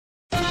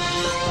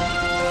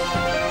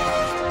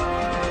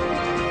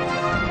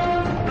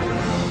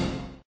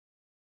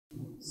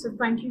So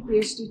thank you,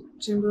 PhD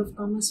Chamber of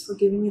Commerce, for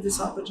giving me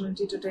this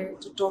opportunity today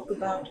to talk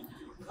about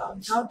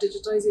how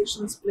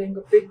digitization is playing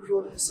a big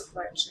role in the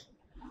supply chain.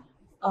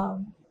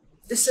 Um,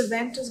 this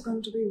event is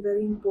going to be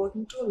very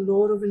important to a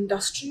lot of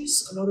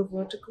industries, a lot of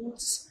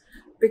verticals,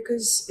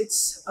 because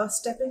it's a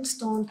stepping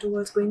stone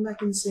towards going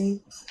back and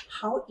saying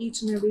how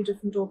each and every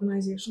different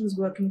organization is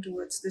working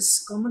towards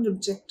this common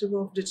objective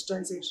of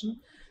digitization,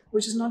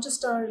 which is not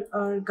just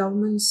our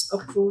government's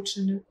approach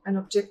and an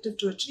objective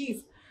to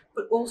achieve,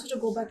 but also to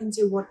go back and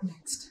say what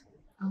next.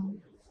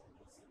 Um,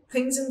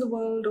 Things in the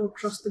world or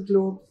across the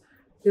globe,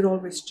 they're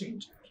always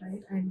changing,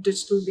 right? And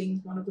digital being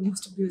one of the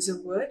most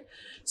abusive word,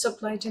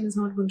 supply chain is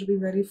not going to be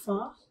very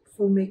far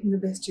for making the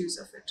best use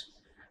of it.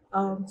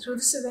 Through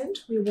this event,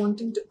 we're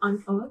wanting to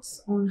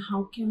unearth on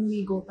how can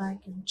we go back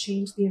and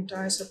change the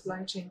entire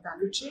supply chain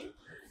value chain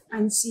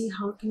and see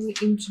how can we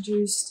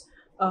introduce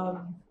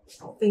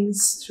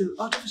things through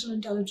artificial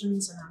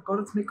intelligence and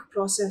algorithmic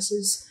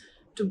processes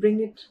to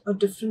bring it a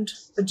different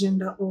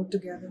agenda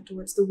altogether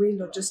towards the way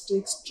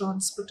logistics,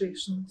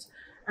 transportations,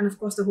 and of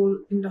course the whole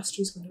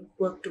industry is going to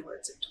work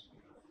towards it.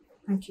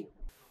 Thank you.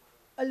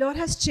 A lot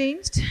has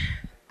changed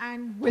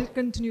and will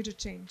continue to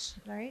change,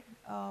 right?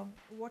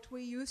 What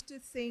we used to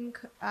think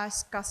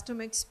as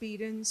customer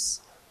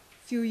experience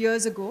a few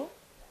years ago,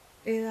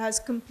 it has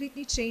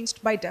completely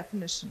changed by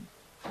definition,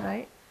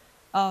 right?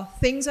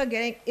 Things are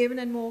getting even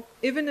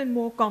and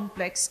more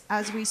complex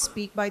as we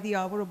speak by the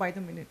hour or by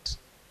the minute.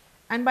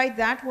 And by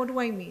that, what do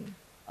I mean?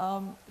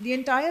 The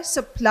entire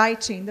supply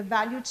chain, the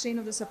value chain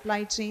of the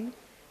supply chain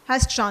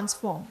has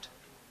transformed,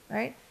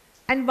 right?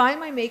 And why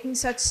am I making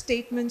such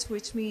statements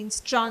which means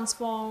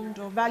transformed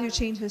or value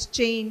chain has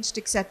changed,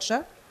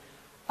 etc.?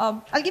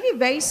 I'll give you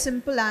very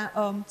simple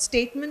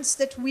statements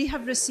that we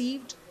have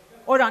received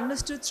or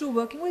understood through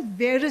working with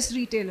various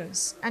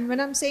retailers. And when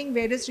I'm saying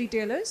various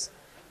retailers,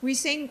 we're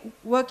saying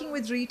working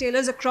with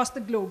retailers across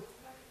the globe.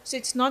 So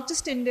it's not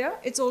just India,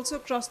 it's also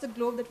across the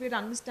globe that we're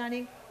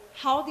understanding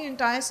how the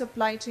entire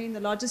supply chain, the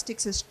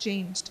logistics has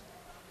changed.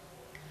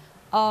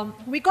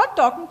 We got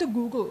talking to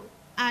Google,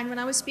 and when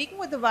I was speaking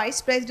with the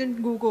vice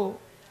president Google,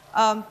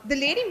 the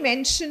lady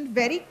mentioned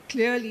very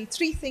clearly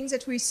three things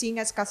that we're seeing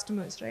as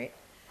customers, right?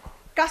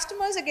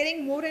 Customers are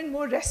getting more and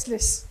more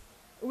restless,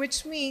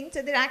 which means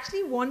that they're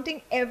actually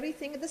wanting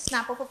everything at the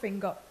snap of a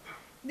finger.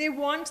 They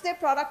want their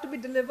product to be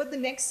delivered the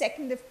next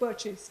second they've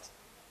purchased,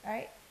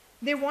 right?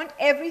 They want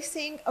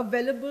everything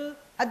available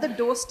at the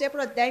doorstep or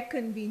at their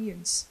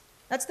convenience.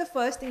 That's the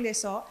first thing they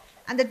saw.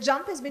 And the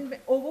jump has been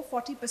over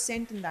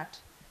 40% in that.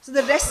 So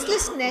the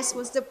restlessness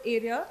was the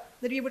area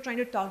that we were trying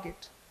to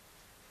target.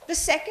 The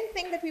second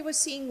thing that we were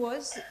seeing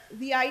was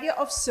the idea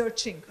of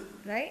searching,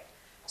 right?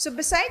 So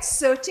besides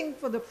searching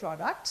for the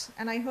product,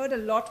 and I heard a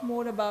lot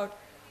more about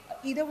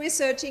either we're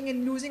searching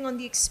and losing on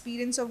the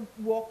experience of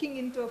walking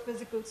into a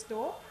physical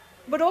store,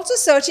 but also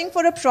searching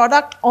for a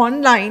product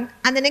online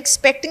and then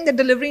expecting the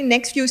delivery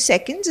next few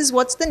seconds is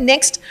what's the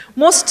next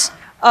most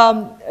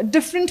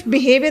different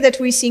behavior that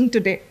we're seeing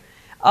today.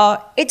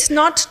 It's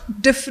not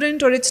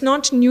different or it's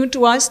not new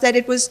to us that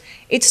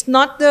it's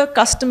not the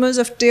customers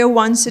of tier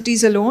 1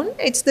 cities alone,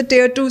 it's the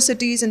tier 2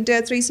 cities and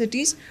tier 3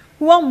 cities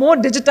who are more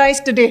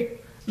digitized today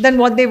than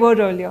what they were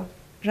earlier,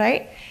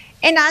 right?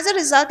 And as a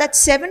result, that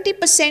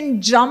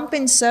 70% jump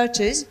in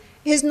searches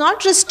has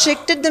not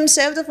restricted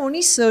themselves of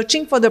only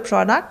searching for the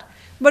product,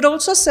 but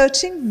also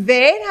searching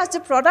where has the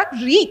product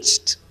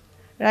reached,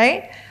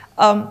 right?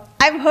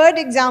 I've heard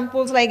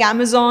examples like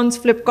Amazon's,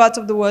 Flipkart's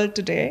of the world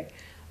today,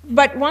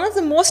 but one of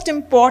the most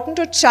important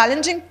or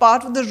challenging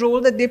part of the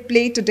role that they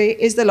play today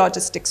is the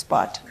logistics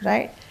part,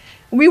 right?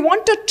 We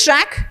want to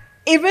track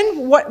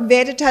even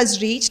where it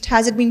has reached.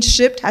 Has it been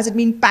shipped? Has it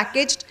been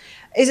packaged?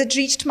 Is it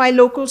reached my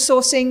local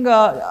sourcing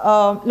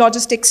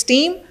logistics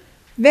team?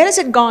 Where has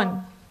it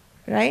gone,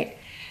 right?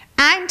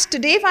 And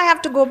today, if I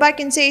have to go back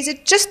and say, is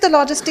it just the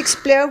logistics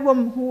player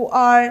who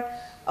are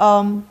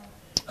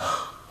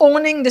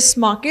owning this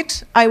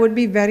market? I would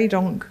be very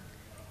wrong.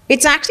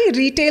 It's actually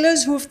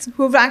retailers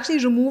who've actually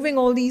removing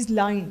all these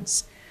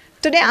lines.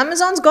 Today,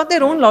 Amazon's got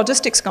their own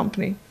logistics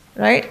company,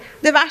 right?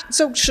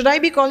 So should I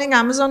be calling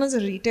Amazon as a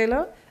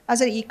retailer,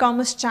 as an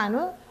e-commerce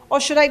channel? Or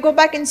should I go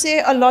back and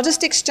say a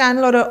logistics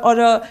channel or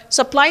a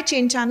supply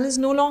chain channel is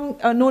no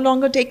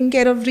longer taking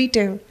care of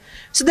retail?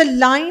 So the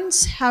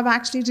lines have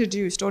actually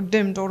reduced or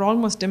dimmed or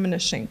almost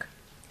diminishing.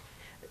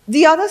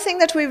 The other thing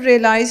that we've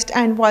realized,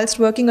 and whilst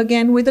working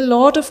again with a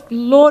lot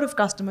of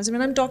customers,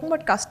 when I'm talking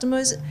about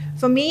customers,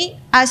 for me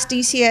as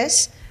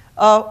TCS,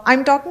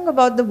 I'm talking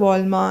about the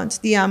Walmarts,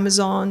 the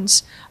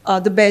Amazons,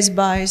 the Best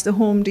Buys, the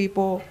Home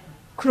Depot,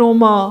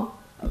 Chroma,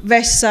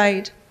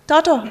 Westside,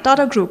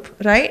 Tata Group,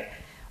 right?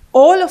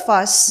 All of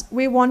us,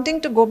 we're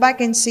wanting to go back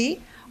and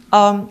see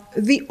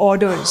the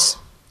orders,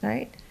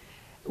 right?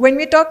 When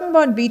we're talking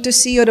about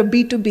B2C or a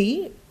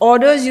B2B,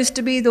 orders used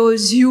to be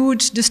those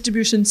huge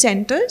distribution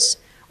centers,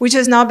 which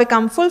has now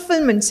become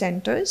fulfillment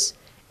centers,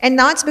 and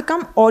now it's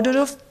become order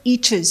of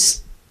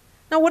eaches.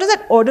 Now, what does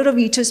that order of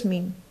eaches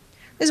mean?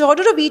 This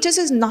order of eaches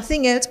is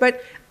nothing else,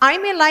 but I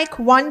may like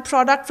one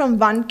product from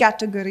one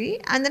category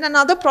and then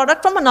another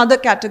product from another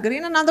category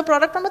and another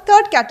product from a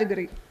third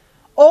category.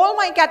 All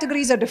my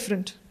categories are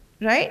different,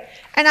 right?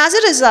 And as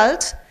a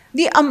result,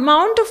 the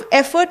amount of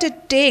effort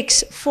it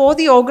takes for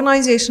the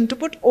organization to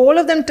put all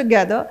of them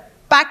together,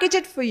 package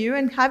it for you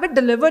and have it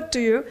delivered to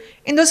you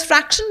in those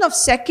fraction of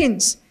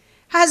seconds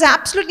has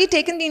absolutely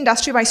taken the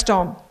industry by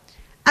storm.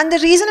 And the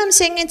reason I'm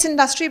saying it's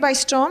industry by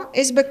storm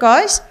is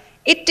because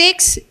it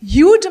takes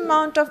huge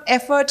amount of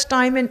effort,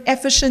 time and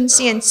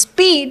efficiency and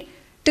speed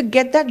to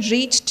get that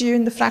reach to you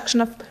in the fraction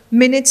of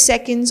minutes,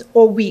 seconds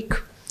or week.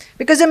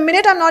 Because the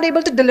minute I'm not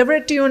able to deliver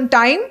it to you on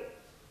time,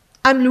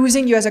 I'm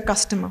losing you as a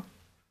customer.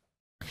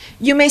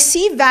 You may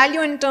see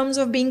value in terms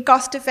of being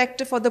cost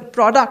effective for the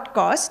product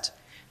cost,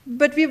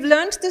 but we've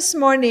learned this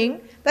morning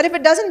that if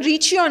it doesn't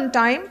reach you on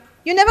time,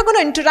 you're never going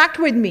to interact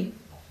with me,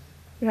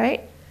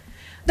 right?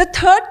 The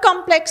third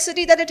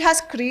complexity that it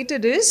has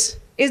created is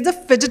the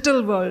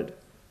phygital world,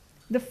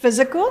 the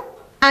physical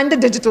and the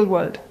digital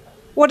world.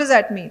 What does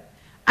that mean?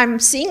 I'm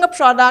seeing a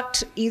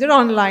product either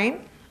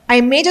online,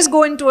 I may just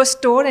go into a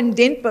store and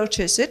then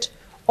purchase it,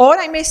 or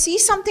I may see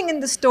something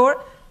in the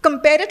store,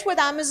 compare it with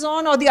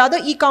Amazon or the other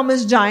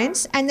e-commerce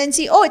giants and then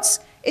see, oh,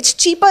 it's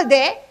cheaper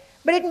there,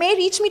 but it may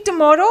reach me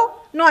tomorrow.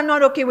 No, I'm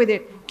not okay with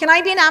it. Can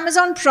I be an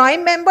Amazon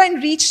Prime member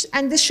and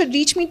this should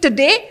reach me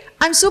today?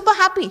 I'm super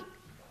happy,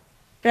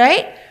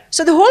 right?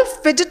 So the whole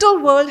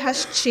phygital world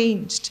has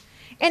changed.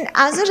 And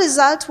as a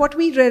result, what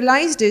we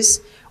realized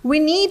is we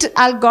need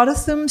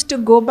algorithms to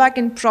go back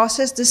and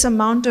process this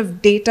amount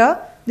of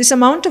data, this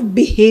amount of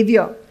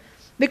behavior,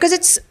 because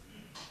it's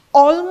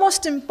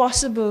almost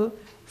impossible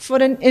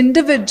for an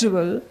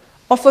individual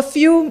of a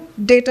few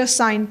data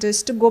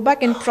scientists to go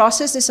back and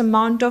process this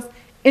amount of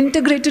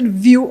integrated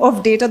view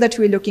of data that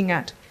we're looking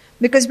at.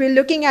 Because we're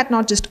looking at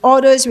not just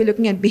orders, we're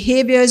looking at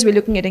behaviors, we're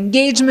looking at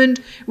engagement,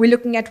 we're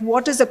looking at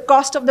what is the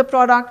cost of the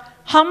product,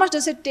 how much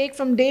does it take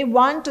from day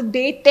 1 to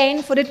day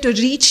 10 for it to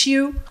reach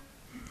you.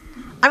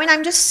 I mean,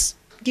 I'm just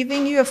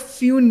giving you a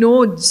few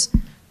nodes,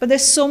 but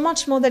there's so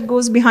much more that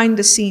goes behind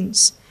the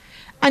scenes.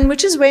 And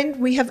which is when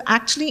we have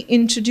actually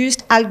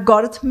introduced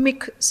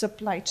algorithmic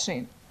supply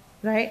chain,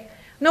 right?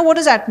 Now, what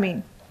does that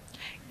mean?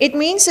 It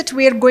means that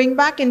we are going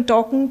back and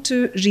talking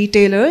to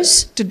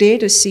retailers today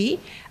to see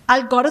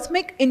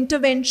algorithmic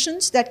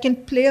interventions that can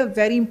play a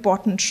very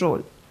important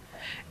role.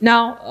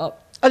 Now,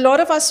 a lot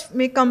of us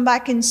may come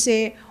back and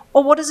say,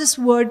 oh, what does this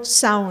word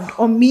sound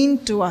or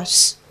mean to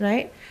us,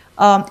 right?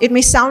 It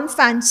may sound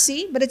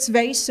fancy, but it's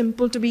very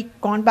simple to be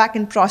gone back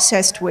and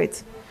processed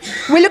with.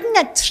 We're looking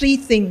at 3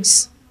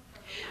 things.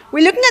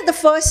 We're looking at the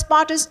first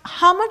part is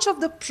how much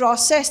of the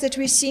process that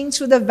we're seeing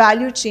through the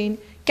value chain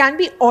can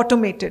be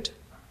automated.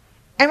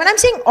 And when I'm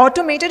saying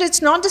automated,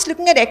 it's not just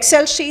looking at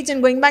Excel sheets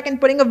and going back and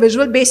putting a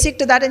visual basic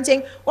to that and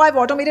saying, oh, I've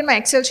automated my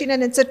Excel sheet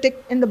and it's a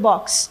tick in the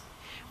box.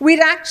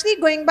 We're actually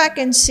going back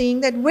and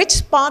seeing that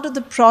which part of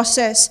the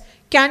process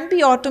can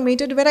be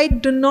automated where I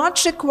do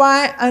not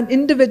require an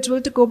individual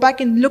to go back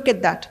and look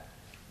at that.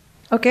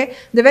 Okay?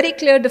 The very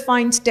clear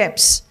defined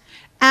steps.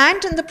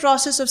 And in the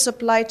process of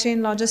supply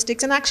chain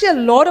logistics, and actually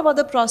a lot of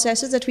other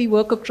processes that we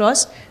work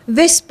across,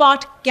 this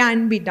part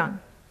can be done.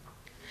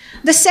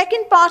 The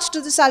second part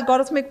to this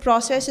algorithmic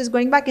process is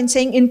going back and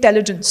saying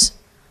intelligence.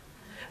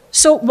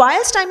 So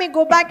whilst I may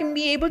go back and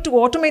be able to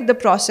automate the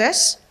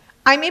process,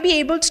 I may be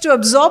able to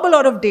absorb a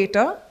lot of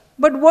data,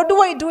 but what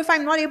do I do if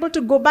I'm not able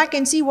to go back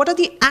and see what are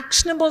the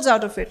actionables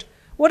out of it?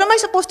 What am I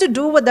supposed to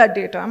do with that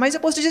data? Am I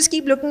supposed to just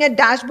keep looking at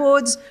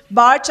dashboards,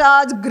 bar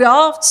charts,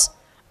 graphs?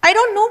 I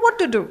don't know what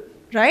to do,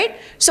 right?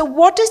 So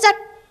what is that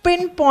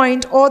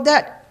pinpoint or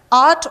that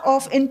art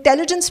of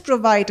intelligence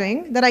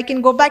providing that I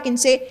can go back and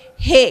say,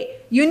 hey,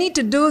 you need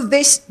to do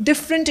this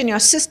different in your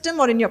system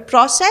or in your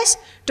process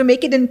to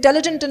make it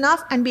intelligent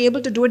enough and be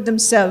able to do it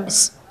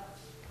themselves.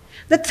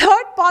 The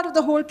third part of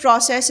the whole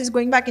process is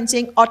going back and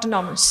saying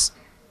autonomous.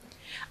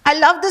 I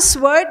love this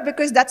word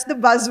because that's the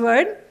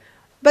buzzword,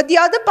 but the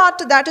other part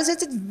to that is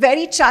it's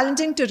very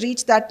challenging to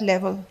reach that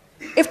level.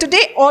 If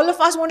today all of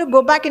us want to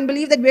go back and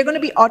believe that we're going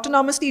to be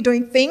autonomously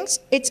doing things,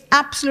 it's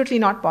absolutely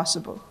not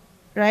possible,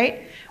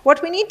 right?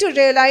 What we need to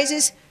realize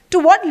is to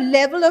what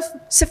level of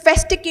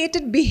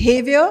sophisticated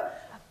behavior,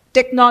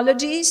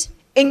 technologies,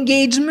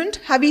 engagement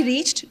have we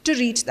reached to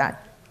reach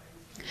that?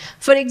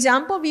 For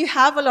example, we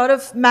have a lot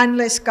of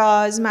manless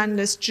cars,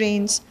 manless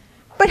trains,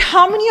 but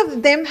how many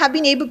of them have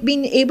been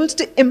able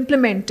to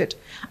implement it?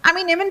 I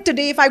mean, even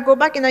today, if I go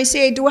back and I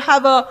say I do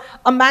have a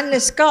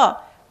manless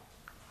car,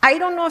 I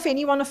don't know if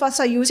any one of us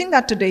are using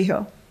that today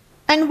here.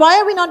 And why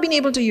are we not being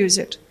able to use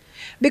it?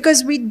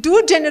 Because we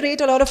do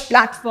generate a lot of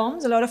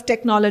platforms, a lot of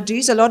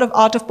technologies, a lot of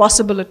art of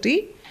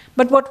possibility,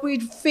 but what we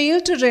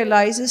fail to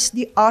realize is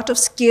the art of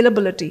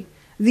scalability,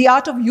 the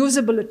art of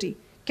usability.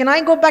 Can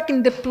I go back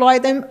and deploy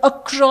them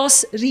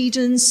across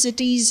regions,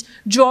 cities,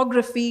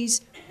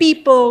 geographies,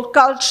 people,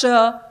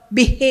 culture,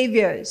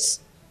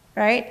 behaviors,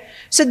 right?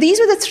 So these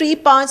were the 3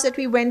 parts that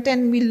we went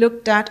and we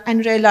looked at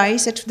and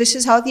realized that this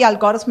is how the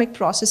algorithmic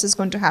process is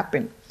going to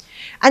happen.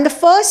 And the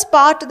first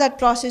part of that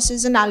process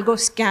is an algo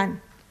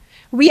scan.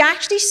 We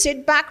actually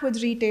sit back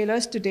with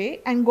retailers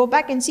today and go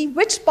back and see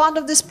which part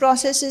of this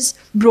process is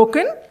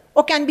broken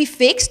or can be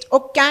fixed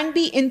or can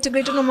be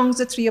integrated amongst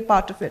the three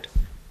part of it.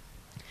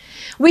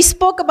 We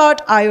spoke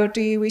about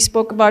IoT, we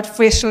spoke about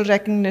facial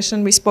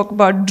recognition, we spoke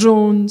about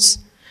drones.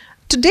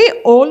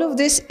 Today, all of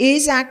this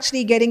is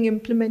actually getting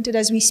implemented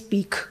as we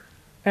speak,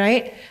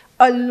 right?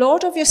 A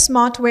lot of your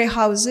smart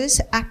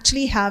warehouses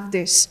actually have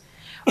this.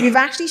 We've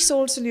actually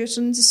sold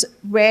solutions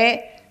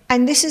where,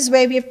 and this is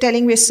where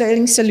we're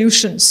selling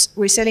solutions,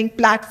 we're selling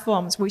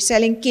platforms, we're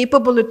selling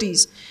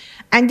capabilities.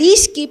 And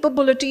these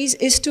capabilities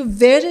is to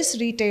various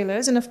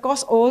retailers, and of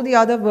course all the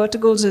other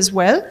verticals as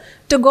well,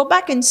 to go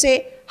back and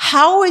say,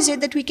 how is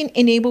it that we can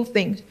enable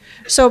things?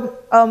 So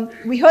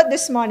we heard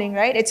this morning,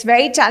 right? It's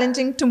very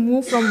challenging to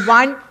move from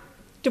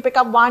to pick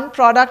up one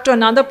product to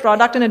another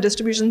product in a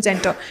distribution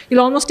center. You'll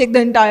almost take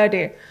the entire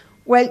day.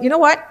 Well, you know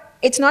what?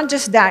 It's not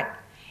just that.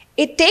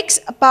 It takes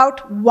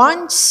about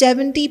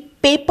 170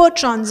 paper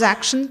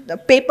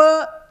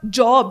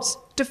jobs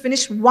to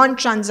finish one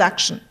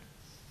transaction.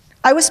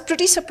 I was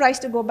pretty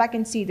surprised to go back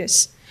and see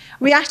this.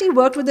 We actually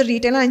worked with the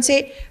retailer and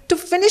say, to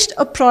finish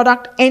a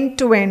product end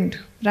to end,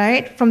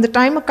 right? From the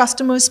time a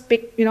customer's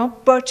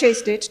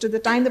purchased it to the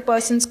time the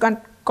person's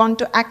gone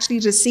to actually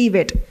receive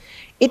it,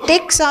 it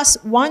takes us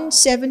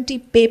 170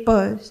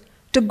 papers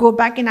to go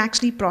back and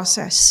actually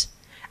process.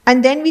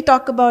 And then we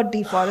talk about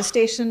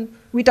deforestation,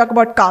 we talk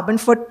about carbon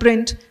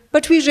footprint,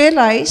 but we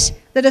realize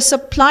that a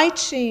supply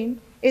chain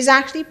is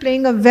actually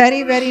playing a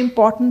very, very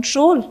important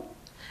role.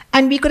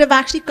 And we could have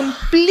actually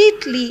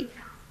completely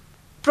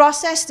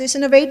processed this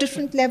in a very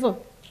different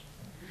level.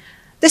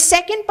 The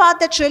second part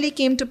that really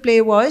came to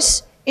play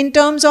was in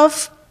terms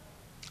of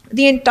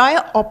the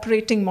entire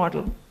operating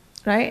model,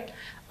 right?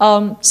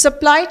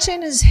 Supply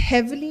chain is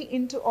heavily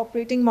into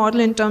operating model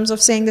in terms of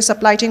saying the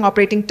supply chain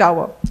operating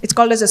tower. It's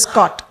called as a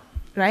SCOT,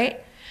 right?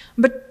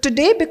 But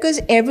today,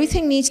 because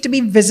everything needs to be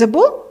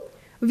visible,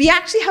 we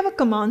actually have a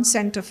command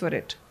center for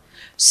it.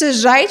 So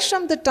right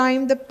from the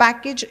time the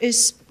package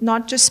is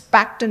not just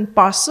packed in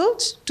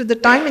parcels, to the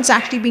time it's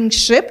actually being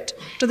shipped,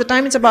 to the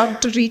time it's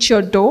about to reach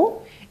your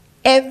door,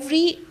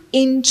 every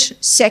inch,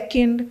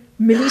 second,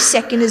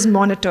 millisecond is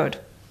monitored.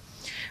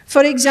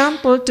 For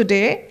example,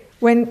 today,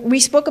 when we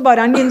spoke about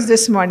onions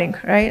this morning,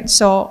 right?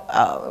 So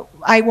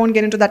I won't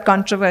get into that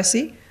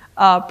controversy,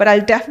 but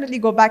I'll definitely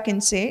go back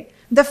and say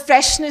the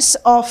freshness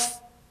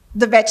of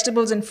the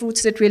vegetables and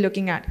fruits that we're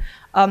looking at.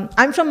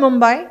 I'm from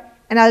Mumbai,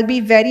 and I'll be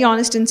very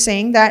honest in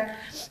saying that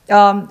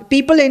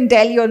people in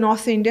Delhi or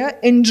North India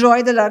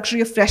enjoy the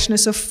luxury of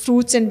freshness of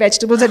fruits and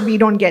vegetables that we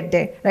don't get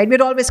there, right?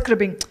 We're always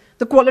cribbing.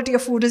 The quality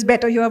of food is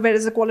better here,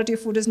 whereas the quality of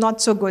food is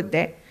not so good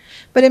there.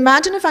 But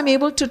imagine if I'm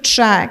able to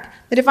track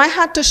that if I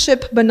had to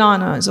ship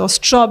bananas or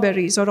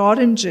strawberries or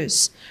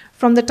oranges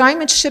from the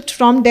time it's shipped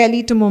from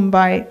Delhi to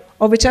Mumbai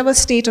or whichever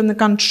state in the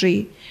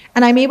country,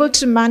 and I'm able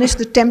to manage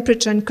the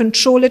temperature and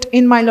control it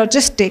in my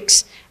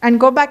logistics and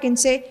go back and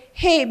say,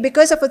 hey,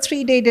 because of a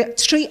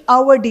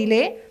 3-hour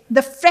delay,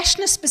 the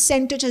freshness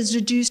percentage is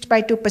reduced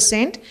by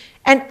 2%.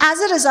 And as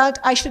a result,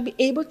 I should be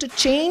able to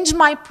change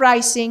my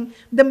pricing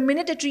the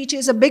minute it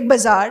reaches a big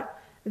bazaar.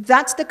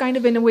 That's the kind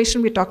of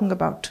innovation we're talking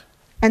about.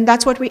 And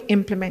that's what we're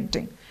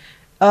implementing.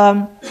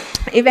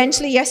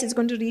 Eventually, yes, it's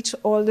going to reach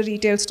all the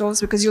retail stores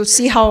because you'll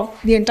see how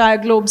the entire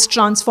globe's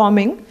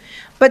transforming.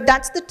 But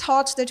that's the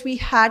thoughts that we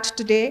had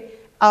today.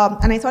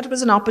 And I thought it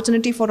was an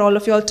opportunity for all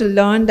of you all to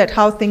learn that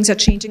how things are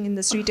changing in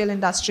this retail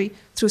industry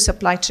through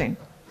supply chain.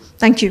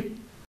 Thank you.